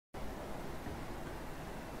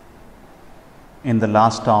In the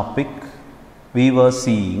last topic, we were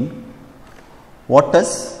seeing what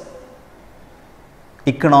is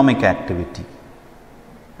economic activity,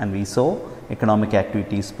 and we saw economic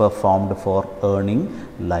activity is performed for earning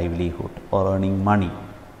livelihood or earning money,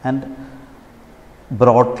 and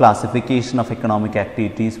broad classification of economic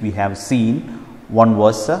activities we have seen. One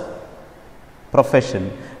was a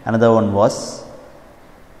profession, another one was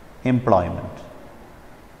employment.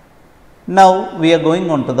 Now we are going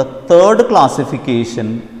on to the third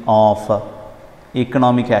classification of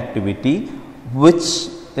economic activity, which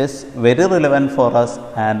is very relevant for us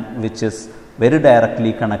and which is very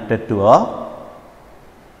directly connected to our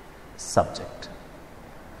subject.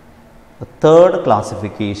 The third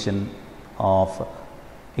classification of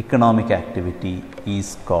economic activity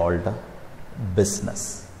is called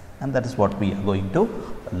business, and that is what we are going to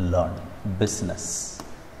learn. Business.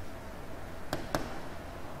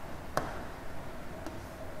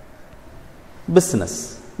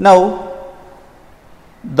 Business. Now,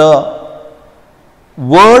 the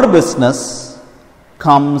word business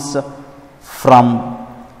comes from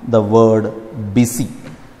the word busy,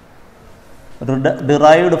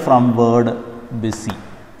 derived from word busy.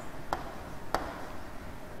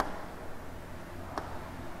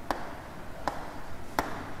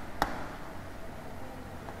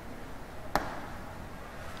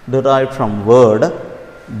 Derived from word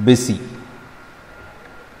busy.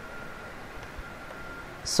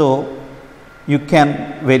 So, you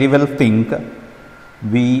can very well think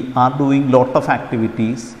we are doing lot of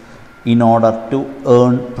activities in order to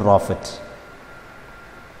earn profit.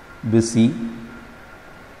 Busy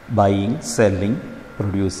buying, selling,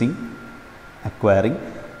 producing, acquiring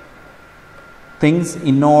things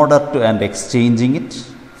in order to and exchanging it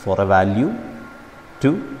for a value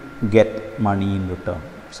to get money in return.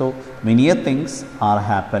 So, many things are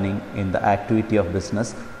happening in the activity of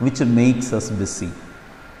business which makes us busy.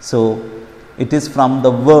 So, it is from the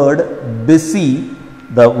word busy,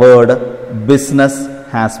 the word business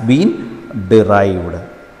has been derived.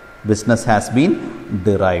 Business has been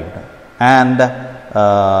derived. And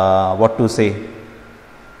what to say?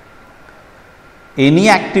 Any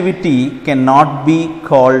activity cannot be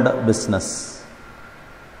called business.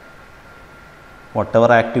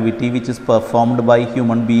 Whatever activity which is performed by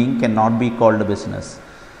human being cannot be called business.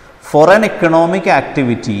 For an economic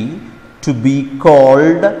activity to be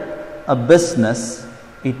called a business,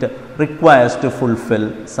 it requires to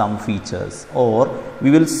fulfill some features, or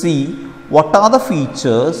we will see what are the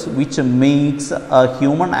features which makes a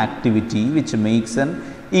human activity, which makes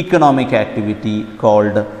an economic activity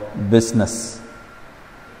called business.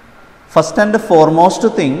 First and foremost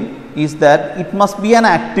thing is that it must be an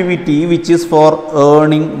activity which is for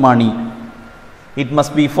earning money. It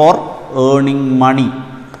must be for earning money.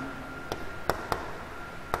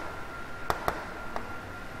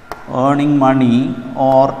 Earning money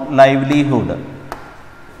or livelihood.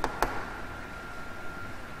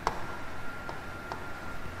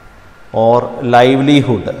 Or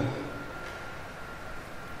livelihood.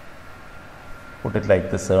 Put it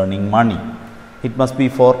like this: earning money. It must be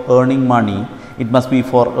for earning money. It must be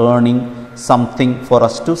for earning something for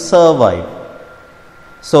us to survive.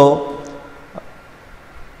 So,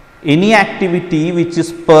 any activity which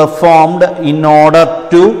is performed in order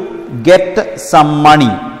to get some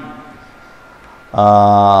money.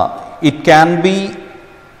 It can be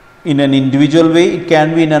in an individual way, it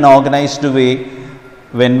can be in an organized way,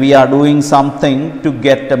 when we are doing something to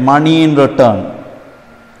get money in return,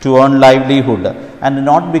 to earn livelihood, and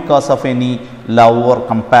not because of any love or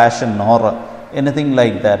compassion or anything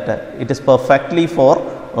like that. It is perfectly for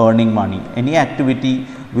earning money. Any activity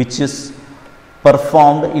which is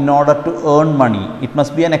performed in order to earn money, it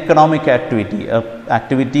must be an economic activity.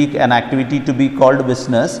 An activity to be called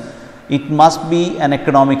business, it must be an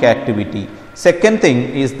economic activity. Second thing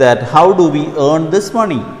is that how do we earn this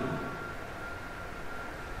money?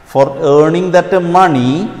 For earning that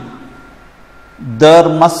money, there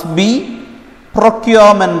must be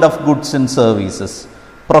procurement of goods and services.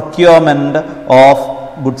 Procurement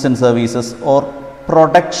of goods and services, or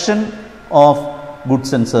production of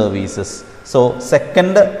goods and services. So,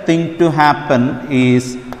 second thing to happen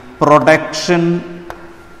is production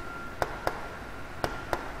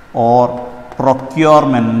or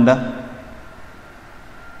procurement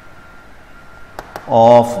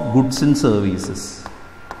of goods and services.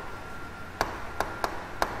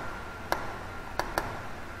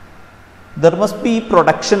 There must be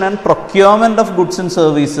production and procurement of goods and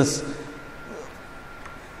services.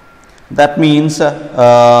 That means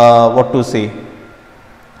what to say?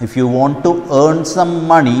 If you want to earn some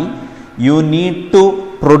money, you need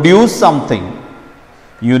to produce something.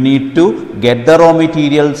 You need to get the raw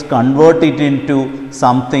materials, convert it into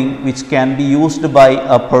something which can be used by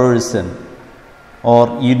a person,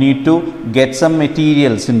 or you need to get some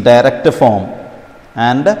materials in direct form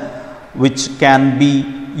and which can be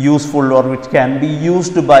useful or which can be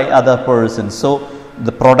used by other persons. So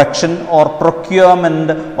the production or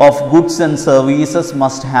procurement of goods and services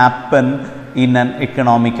must happen in an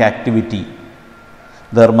economic activity.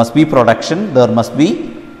 There must be production, there must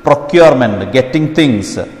be procurement, getting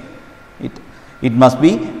things. It must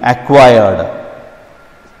be acquired.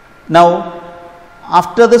 Now,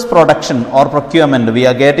 after this production or procurement, we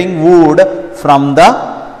are getting wood from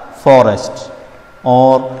the forest,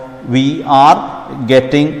 or we are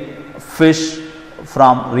getting fish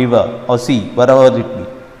from river or sea, wherever it be.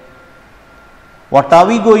 What are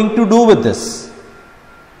we going to do with this?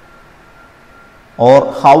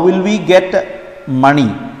 Or how will we get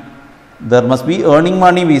money? There must be earning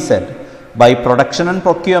money, we said. By production and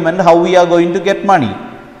procurement, how we are going to get money?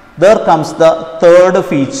 There comes the third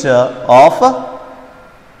feature of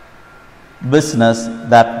business,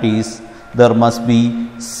 that is, there must be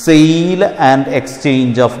sale and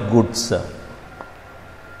exchange of goods.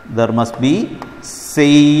 There must be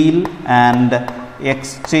sale and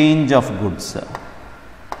exchange of goods.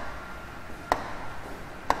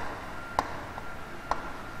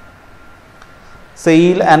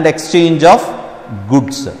 Sale and exchange of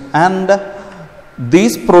goods, and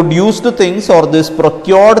these produced things or these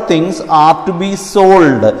procured things are to be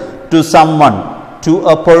sold to someone, to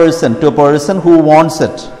a person who wants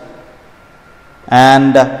it,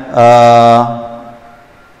 and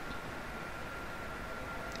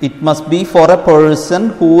it must be for a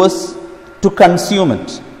person who is to consume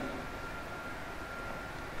it.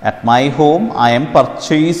 At my home, I am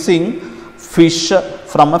purchasing fish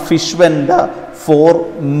from a fish vendor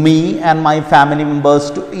for me and my family members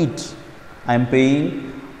to eat. I am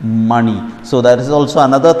paying money. So that is also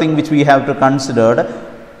another thing which we have to consider.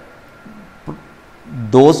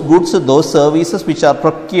 Those goods, those services which are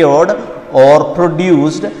procured or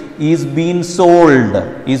produced is being sold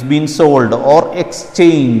or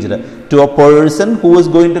exchanged to a person who is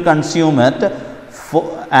going to consume it,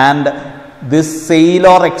 and this sale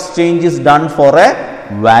or exchange is done for a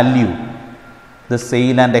value. The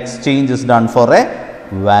sale and exchange is done for a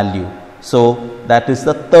value. So that is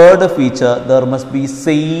the third feature. There must be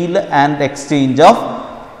sale and exchange of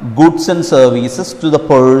goods and services to the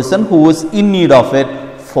person who is in need of it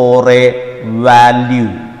for a value.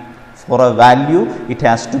 For a value, it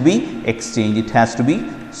has to be exchanged, it has to be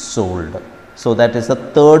sold. So that is the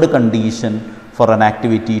third condition for an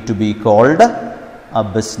activity to be called a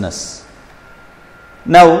business.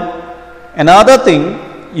 Now, another thing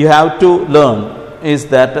you have to learn is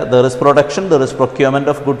that there is production, there is procurement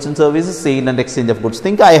of goods and services, sale and exchange of goods.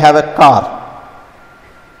 Think I have a car.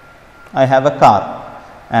 I have a car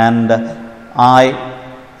and I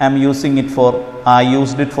am using it for, I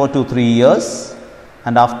used it for 2-3 years,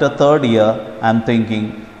 and after third year I am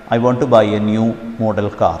thinking I want to buy a new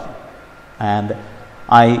model car, and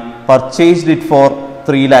I purchased it for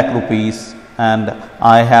 3 lakh rupees, and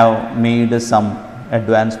I have made some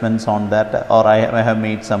advancements on that, or I have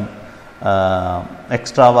made some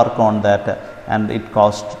extra work on that, and it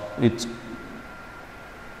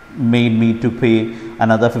made me to pay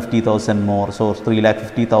another 50,000 more. So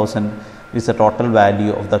 3,50,000 is the total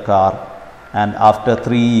value of the car. And after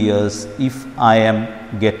 3 years, if I am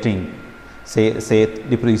getting, say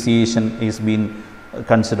depreciation is being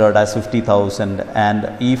considered as 50,000,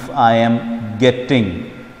 and if I am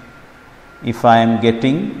getting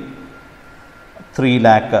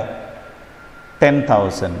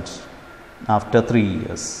 3,10,000 after 3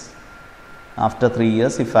 years. After 3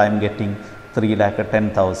 years, if I am getting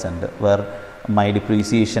 3,10,000, where my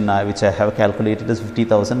depreciation which I have calculated is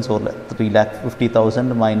 50,000, so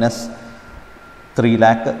 3,50,000 minus 3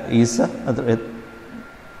 lakh is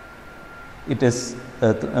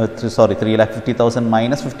 3,50,000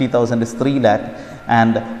 minus 50,000 is 3 lakh,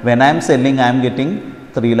 and when I am selling, I am getting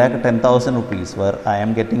 3,10,000 rupees, where I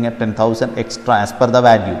am getting a 10,000 extra as per the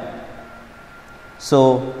value.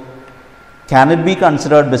 So can it be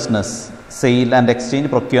considered business, sale and exchange,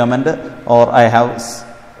 procurement, or I have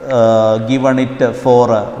given it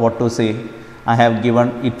for I have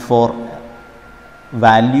given it for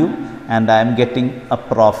value and I am getting a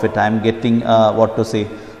profit, I am getting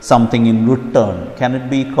something in return? Can it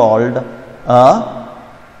be called a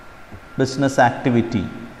business activity?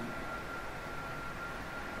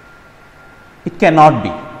 It cannot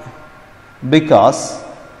be, because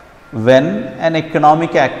when an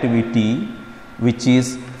economic activity which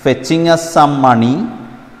is fetching us some money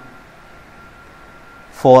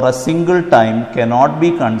for a single time cannot be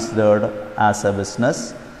considered as a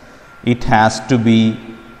business. It has to be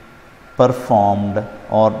performed,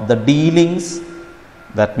 or the dealings,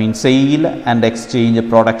 that means sale and exchange,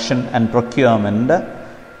 production and procurement,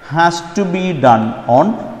 has to be done on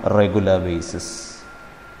regular basis.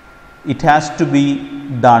 It has to be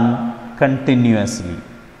done continuously.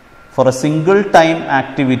 For a single time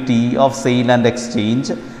activity of sale and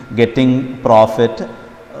exchange, getting profit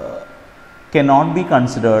cannot be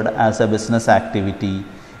considered as a business activity.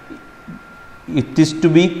 It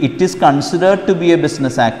is considered to be a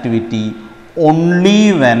business activity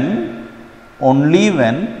only when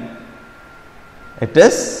it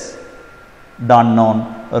is done on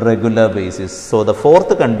a regular basis. So the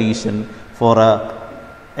fourth condition for a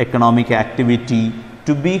economic activity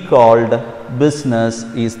to be called business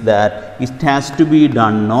is that it has to be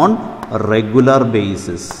done on a regular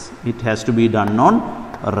basis. It has to be done on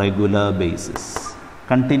a regular basis.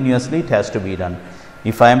 Continuously it has to be done.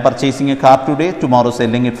 If I am purchasing a car today, tomorrow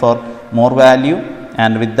selling it for more value,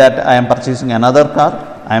 and with that I am purchasing another car,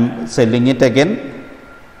 I am selling it again.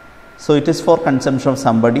 So it is for consumption of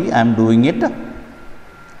somebody, I am doing it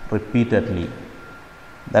repeatedly.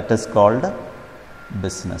 That is called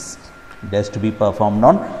business. It has to be performed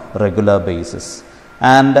on regular basis.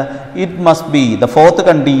 And it must be, the fourth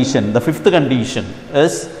condition, the fifth condition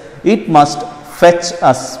is it must fetch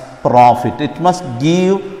us profit. It must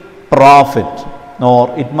give profit,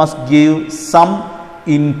 or it must give some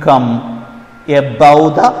income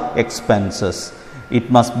above the expenses. It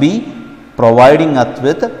must be providing us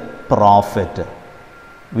with profit.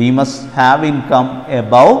 We must have income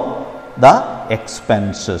above the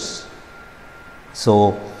expenses.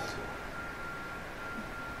 So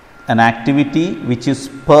an activity which is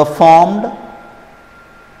performed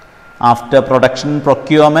after production,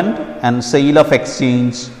 procurement and sale of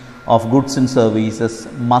exchange of goods and services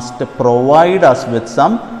must provide us with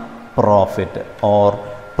some profit, or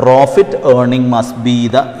profit earning must be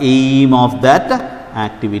the aim of that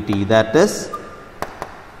activity. That is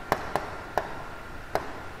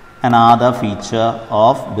another feature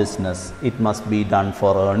of business. It must be done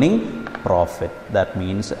for earning profit. That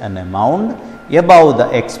means an amount above the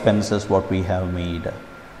expenses what we have made.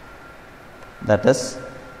 That is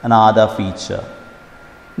another feature.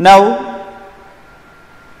 Now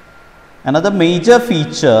another major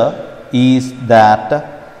feature is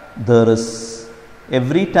that there is,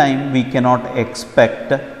 every time we cannot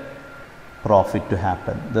expect profit to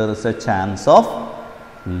happen. There is a chance of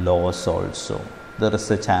loss also. There is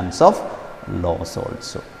a chance of loss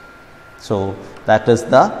also. So that is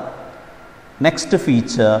the next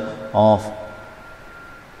feature of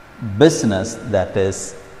business, that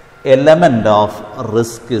is element of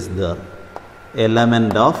risk is there.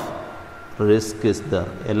 Element of risk is there.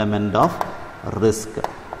 Element of risk.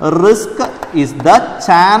 Risk is the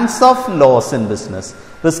chance of loss in business.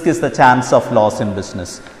 Risk is the chance of loss in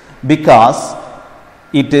business, because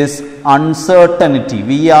it is uncertainty.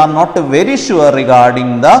 We are not very sure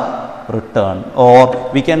regarding the return,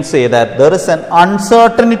 or we can say that there is an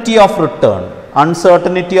uncertainty of return.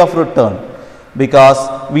 Uncertainty of return,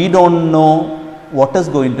 because we don't know what is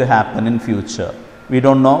going to happen in future. We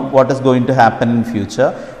don't know what is going to happen in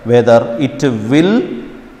future, whether it will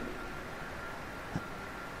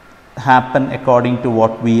happen according to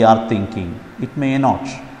what we are thinking. It may not.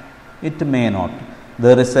 It may not.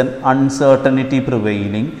 There is an uncertainty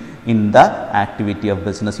prevailing in the activity of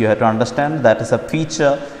business. You have to understand that is a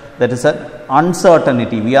feature, that is an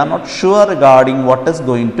uncertainty. We are not sure regarding what is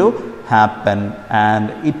going to happen,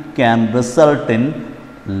 and it can result in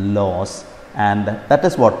loss, and that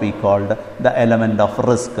is what we called the element of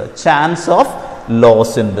risk. Chance of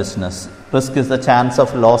loss in business. Risk is the chance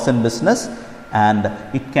of loss in business, and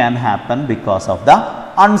it can happen because of the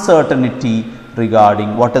uncertainty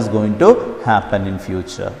regarding what is going to happen in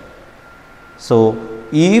future. So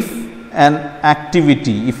if an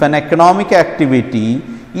activity, if an economic activity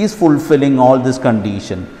is fulfilling all this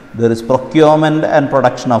condition, there is procurement and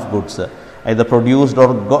production of goods, either produced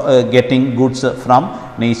or getting goods from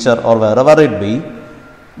nature or wherever it be,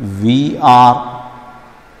 we are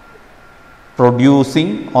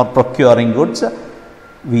producing or procuring goods,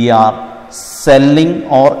 we are selling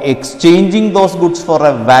or exchanging those goods for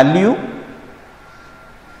a value.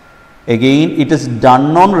 Again, it is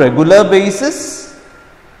done on regular basis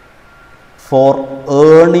for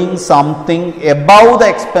earning something above the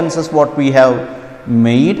expenses what we have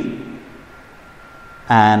made,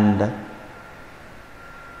 and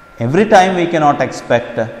every time we cannot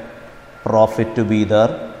expect profit to be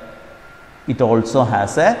there. It also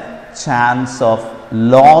has a chance of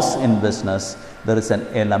loss in business. There is an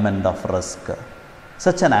element of risk.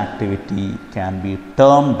 such an activity can be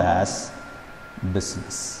termed as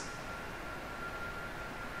business.